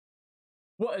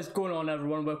What is going on,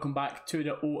 everyone? Welcome back to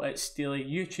the Oh It's Steely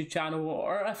YouTube channel,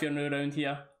 or if you're new around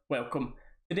here, welcome.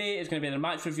 Today is going to be the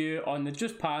match review on the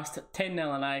just past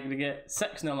 10-0 in aggregate,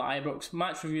 6-0 at Ibrox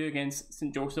match review against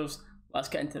St Joseph's. Let's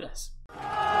get into this.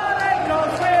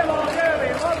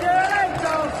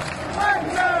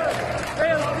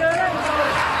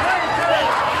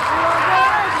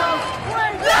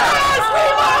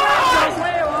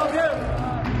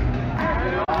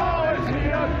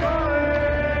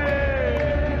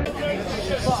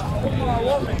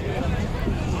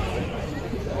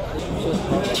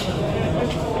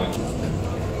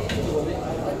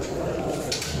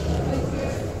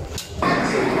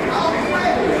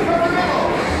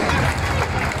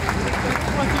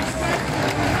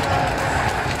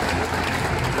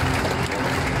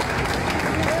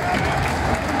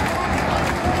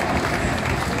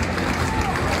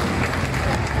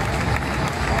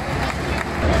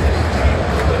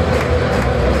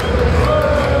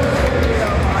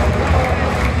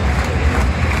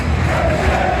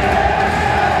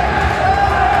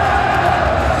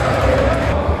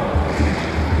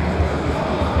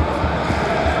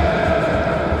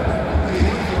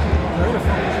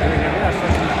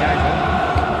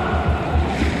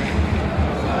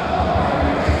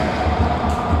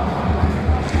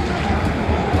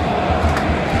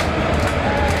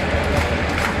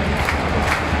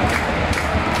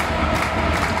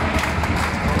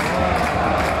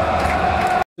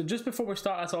 So just before we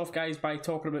start this off, guys, by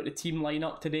talking about the team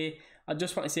lineup today, I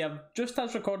just want to say I've just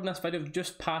as recording this video, I've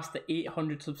just passed the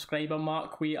 800 subscriber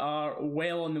mark. We are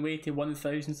well on the way to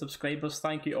 1,000 subscribers.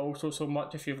 Thank you also so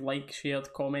much if you've liked,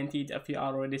 shared, commented, if you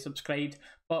are already subscribed.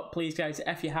 But please, guys,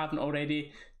 if you haven't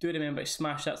already, do remember to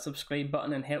smash that subscribe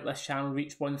button and help this channel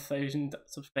reach 1,000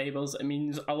 subscribers. It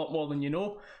means a lot more than you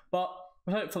know. But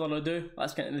without further ado,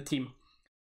 let's get into the team.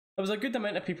 There was a good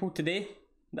amount of people today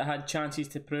that had chances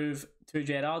to prove to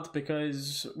Gerrard,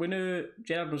 because we knew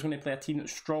Gerrard was going to play a team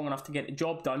that's strong enough to get the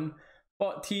job done,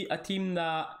 but a team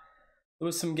that there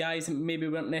was some guys that maybe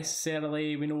weren't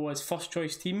necessarily, we know, as first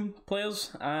choice team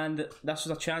players, and this was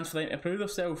a chance for them to prove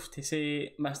themselves, to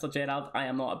say, Mr. Gerrard, I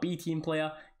am not a B team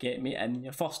player, get me in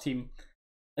your first team.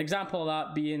 An example of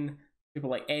that being people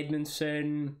like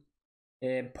Edmondson,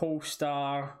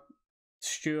 Polestar,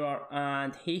 Stewart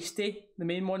and Hasty, the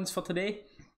main ones for today.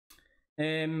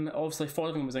 Obviously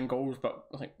Fotheringham was in goals, but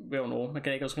I think we all know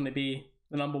McGregor's going to be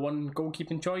the #1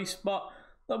 goalkeeping choice, but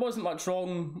there wasn't much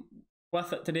wrong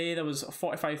with it today. There was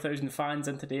 45,000 fans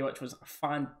in today, which was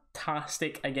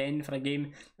fantastic again for a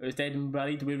game. It was dead and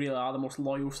buried. We really are the most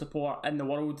loyal support in the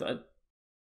world.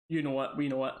 You know it, we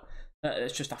know it.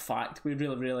 It's just a fact. We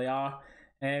really, really are.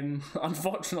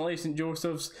 Unfortunately, St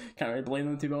Joseph's, can't really blame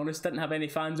them, to be honest, didn't have any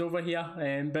fans over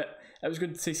here, but it was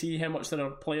good to see how much their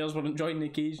players were enjoying the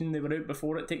occasion. They were out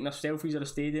before it, taking their selfies at the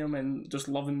stadium and just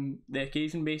loving the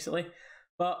occasion, basically.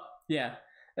 But yeah,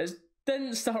 it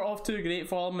didn't start off too great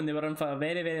for them, and they were in for a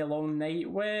very, very long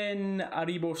night when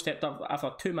Aribo stepped up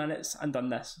after 2 minutes and done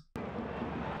this.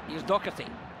 Here's Docherty.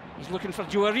 He's looking for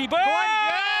Joe Aribo.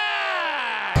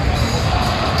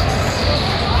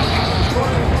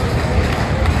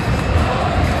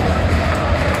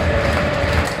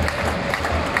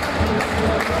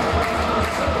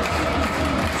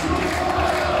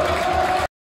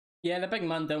 Yeah, the big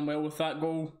man done well with that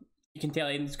goal. You can tell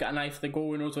he's got an eye for the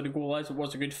goal, he knows where the goal is. It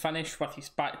was a good finish with his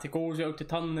back to goal as well to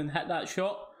turn and hit that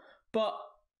shot. But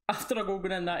after a goal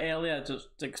going in that early, I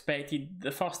just expected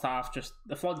the first half, just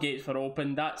the floodgates were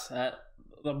open, that's it.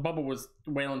 The bubble was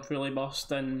well and truly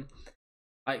burst, and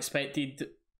I expected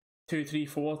 2, 3,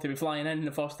 4 to be flying in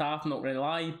the first half, I'm not going to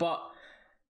lie. But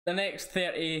the next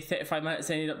 35 minutes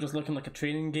ended up just looking like a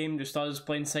training game, just us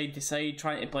playing side to side,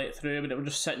 trying to play it through, but it was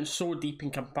just sitting so deep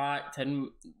and compact, and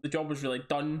the job was really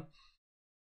done.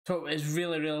 So it was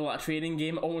really, really like a training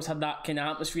game. It almost had that kind of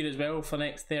atmosphere as well for the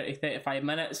next 30-35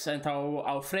 minutes until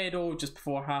Alfredo, just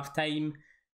before half time.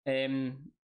 It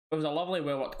was a lovely,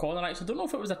 well worked corner, actually. I don't know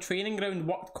if it was a training ground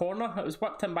worked corner. It was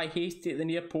whipped in by Hasty at the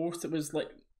near post. It was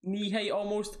like knee height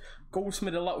almost. Goldson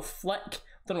made a little flick.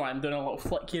 Don't know why I'm doing a little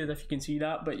flick here, if you can see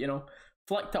that, but you know,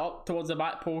 flicked it up towards the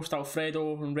back post.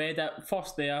 Alfredo and read it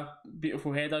first there.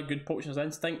 Beautiful header, good poacher's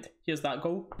instinct. Here's that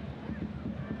goal.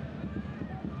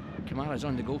 Kamara's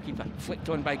on the goalkeeper, flicked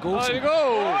on by Goldson. There you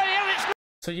go!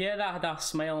 So yeah, that had a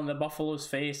smile on the Buffalo's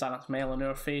face and a smile on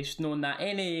our face, knowing that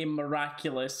any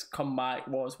miraculous comeback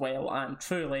was well and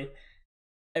truly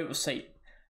out of sight.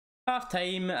 Half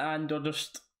time, and we're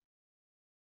just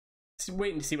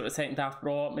waiting to see what the second half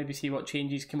brought, maybe see what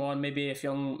changes come on, maybe if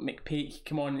young McPake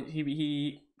come on,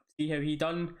 he see how he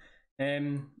done.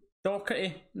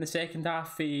 Docherty in the second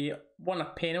half, he won a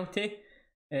penalty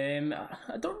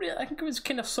I don't really. I think it was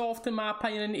kind of soft in my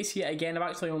opinion. I need to see it again. I've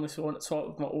actually only saw it sort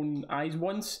of with my own eyes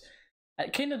once.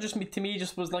 It kind of just to me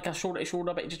just was like a shoulder to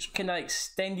shoulder, but it just kind of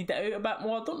extended it out a bit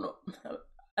more. I don't know.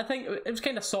 I think it was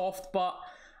kind of soft, but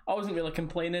I wasn't really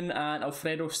complaining. And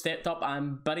Alfredo stepped up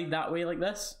and buried that way like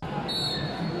this.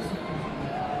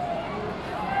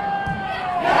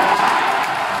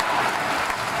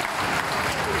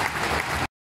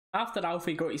 After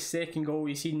Alfie got his second goal,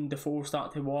 you seen Defoe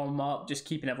start to warm up, just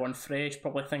keeping everyone fresh,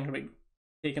 probably thinking about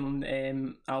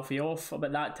taking Alfie off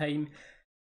about that time.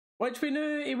 Which we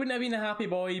knew he wouldn't have been a happy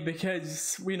boy,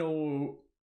 because we know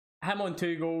him on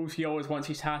 2 goals, he always wants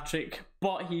his hat-trick,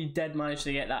 but he did manage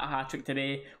to get that hat-trick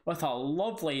today with a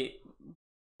lovely,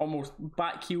 almost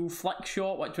back heel flick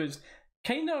shot, which was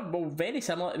kind of, well, very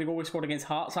similar to the goal he scored against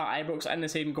Hearts at Ibrox, in the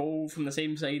same goal from the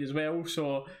same side as well.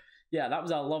 So yeah, that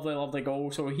was a lovely, lovely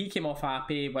goal. So he came off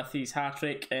happy with his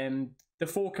hat-trick.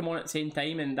 Defoe came on at the same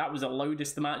time, and that was the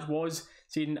loudest the match was,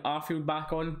 seeing Arfield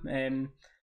back on.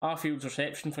 Arfield's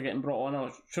reception for getting brought on, I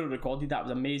was sure recorded, that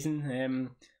was amazing. And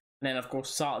then, of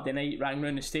course, Saturday night rang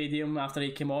around the stadium after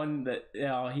he came on that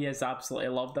he is absolutely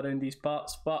loved around these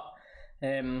parts. But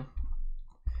from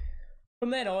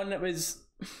then on, it was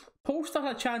Polster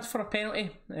had a chance for a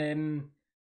penalty. I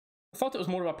thought it was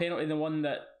more of a penalty than one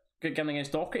that got given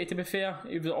against Docherty, to be fair.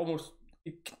 He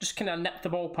just kind of nipped the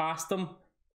ball past him.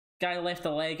 Guy left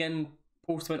the leg in,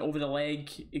 Post went over the leg,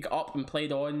 he got up and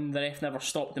played on. The ref never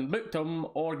stopped and booked him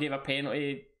or gave a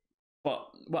penalty, but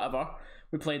whatever,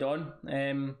 we played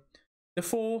on.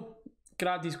 Defoe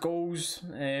grabbed his goals.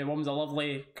 One was a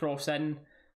lovely cross in.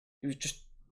 It was just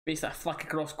basically a flick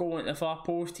across goal into the far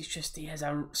post. He is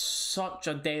such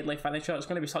a deadly finisher. It's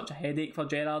going to be such a headache for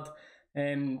Gerrard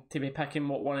to be picking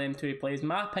what one of them two he plays. In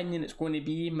my opinion, it's going to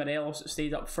be Morelos that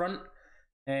stays up front.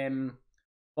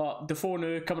 But Defoe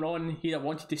knew coming on, he'd have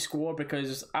wanted to score,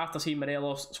 because after seeing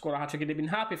Morelos score a hat-trick, he'd have been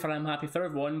happy for him, happy for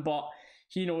everyone, but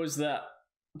he knows that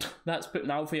that's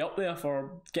putting Alfie up there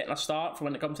for getting a start for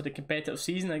when it comes to the competitive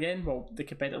season again, well, the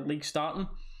competitive league starting.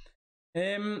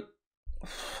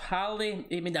 Halliday,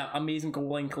 he made that amazing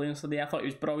goal line clearance today. I thought he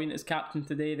was brilliant as captain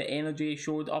today. The energy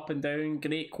showed up and down,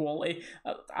 great quality.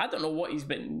 I don't know what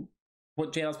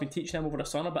Gerrard's been teaching him over the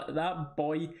summer, but that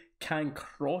boy can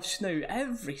cross now.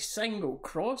 Every single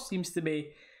cross seems to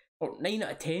be, or 9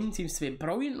 out of 10 seems to be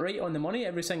brilliant, right on the money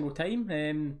every single time.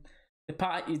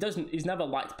 He's never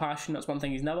lacked passion. That's one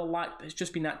thing he's never lacked. It's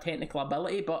just been that technical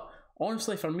ability. But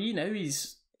honestly, for me now,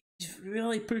 he's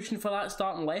really pushing for that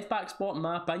starting left back spot, in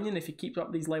my opinion, if he keeps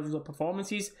up these levels of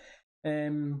performances.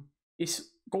 His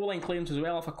goal line clearance as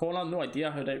well off a corner. No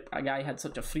idea how a guy had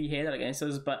such a free header against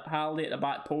us, but Halliday at the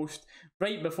back post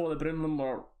right before the Broomlin,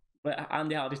 or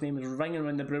Andy Halliday's name was ringing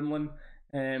around the Broomlin,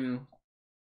 and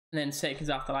then seconds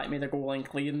after that he made a goal line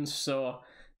clearance. So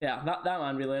yeah, that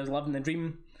man really is living the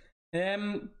dream.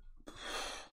 It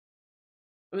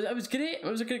was great. It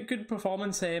was a good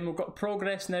performance. We've got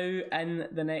progress now in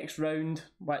the next round,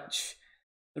 which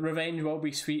the revenge will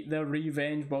be sweet. The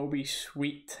revenge will be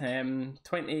sweet.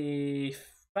 25th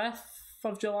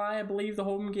of July, I believe the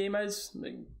home game is.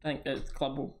 I think the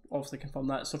club will obviously confirm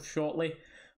that stuff shortly.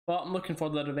 But I'm looking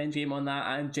forward to the revenge game on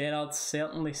that, and Gerrard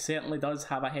certainly does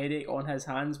have a headache on his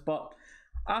hands. But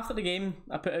after the game,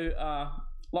 I put out a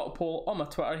little poll on my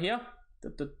Twitter here.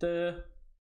 Of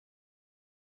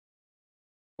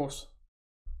course,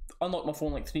 unlock my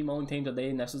phone like 3 million times a day,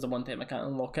 and this is the one time I can't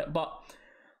unlock it. But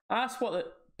I asked what the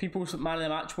people's man of the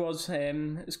match was.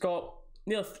 It's got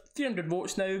nearly 300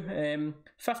 votes now.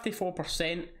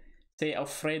 54% say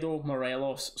Alfredo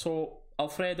Morelos. So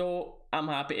Alfredo, I'm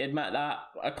happy to admit that.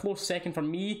 A close second for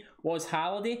me was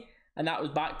Halliday, and that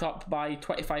was backed up by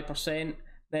 25%.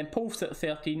 Then Post at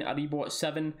 13, Aribo at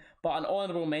 7. But an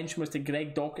honourable mention was to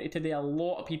Greg Docherty today. A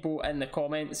lot of people in the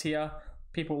comments here,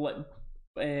 people like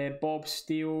Bob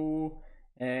Steele,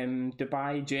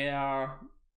 Dubai JR,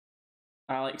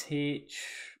 Alex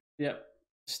H, yep,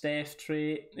 Steph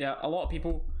Trey, yeah, a lot of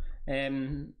people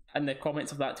in the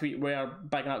comments of that tweet were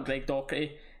bigging up Greg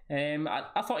Docherty.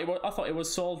 I thought he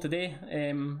was solid today.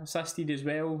 Assisted as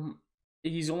well.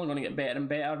 He's only going to get better and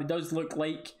better. He does look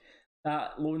like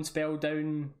that loan spell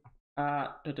down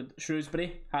at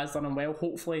Shrewsbury has done him well.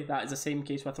 Hopefully that is the same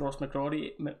case with Ross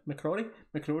McCrory,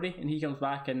 and he comes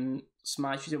back and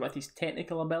smashes it with his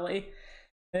technical ability.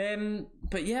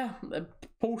 But yeah,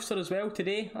 Polster as well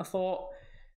today. I thought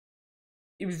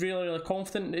he was really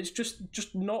confident. It's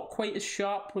just not quite as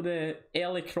sharp with the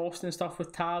early crossing and stuff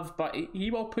with Tav, but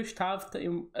he will push Tav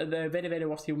at the very, very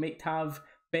worst. He'll make Tav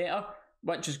better,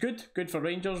 which is good for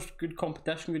Rangers. Good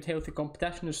competition, good healthy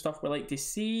competition, and stuff we like to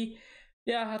see.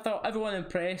 yeah, I thought everyone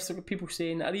impressed. There were people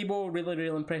saying Aribo really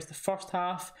impressed the first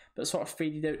half, but sort of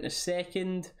faded out in the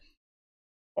second.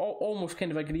 Almost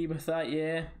kind of agree with that,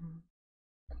 yeah.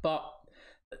 But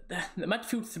the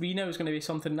midfield three now is going to be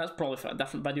something that's probably for a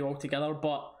different video altogether,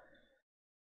 but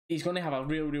he's going to have a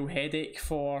real headache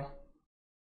for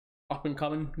up and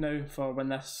coming now for when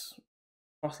this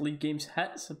first league games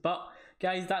hits. But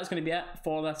guys, that's going to be it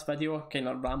for this video. Kind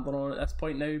of rambling on at this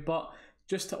point now, but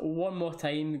just one more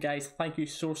time, guys, thank you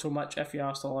so much if you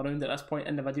are still around at this point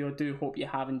in the video. I do hope you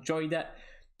have enjoyed it.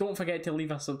 Don't forget to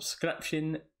leave a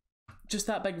subscription. Just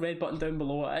that big red button down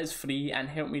below, it is free, and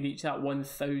help me reach that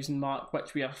 1,000 mark,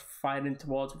 which we are firing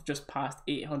towards. We've just passed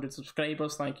 800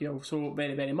 subscribers. Thank you all so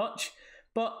very much.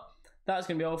 But that's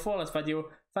going to be all for this video.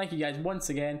 Thank you guys once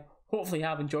again. Hopefully you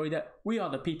have enjoyed it. We are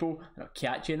the people, and I'll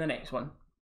catch you in the next one.